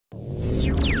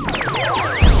This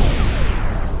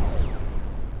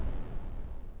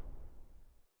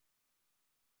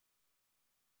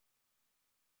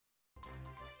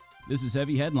is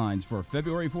Heavy Headlines for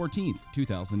February 14th,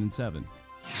 2007.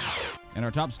 In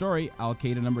our top story,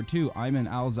 Al-Qaeda number 2,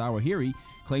 Ayman al-Zawahiri,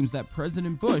 claims that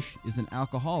President Bush is an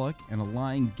alcoholic and a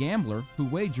lying gambler who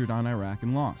wagered on Iraq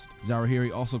and lost.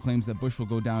 Zawahiri also claims that Bush will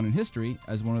go down in history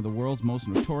as one of the world's most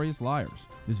notorious liars.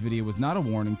 This video was not a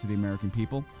warning to the American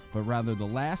people, but rather the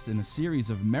last in a series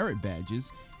of merit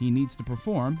badges he needs to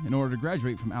perform in order to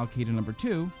graduate from Al-Qaeda number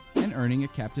 2 and earning a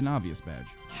Captain Obvious badge.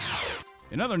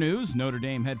 In other news, Notre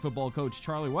Dame head football coach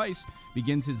Charlie Weis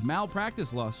begins his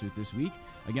malpractice lawsuit this week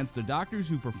against the doctors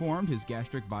who performed his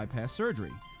gastric bypass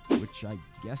surgery, which I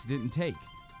guess didn't take.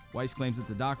 Weis claims that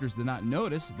the doctors did not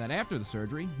notice that after the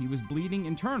surgery he was bleeding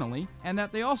internally and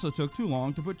that they also took too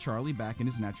long to put Charlie back in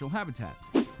his natural habitat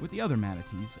with the other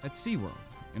manatees at SeaWorld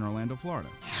in Orlando, Florida.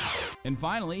 And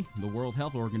finally, the World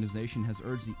Health Organization has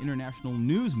urged the international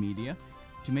news media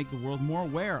to make the world more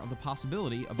aware of the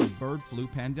possibility of a bird flu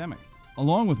pandemic,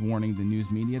 along with warning the news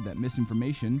media that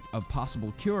misinformation of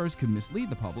possible cures could mislead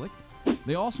the public.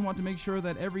 They also want to make sure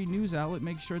that every news outlet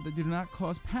makes sure that they do not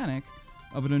cause panic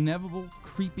of an inevitable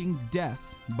creeping death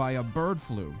by a bird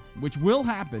flu, which will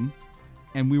happen,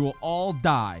 and we will all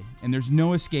die, and there's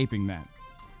no escaping that.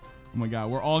 Oh my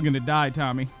God, we're all gonna die,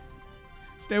 Tommy.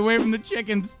 Stay away from the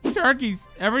chickens, turkeys,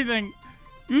 everything.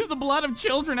 Use the blood of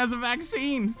children as a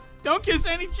vaccine. Don't kiss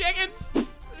any chickens. They're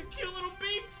cute little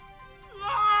beaks.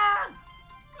 Ah!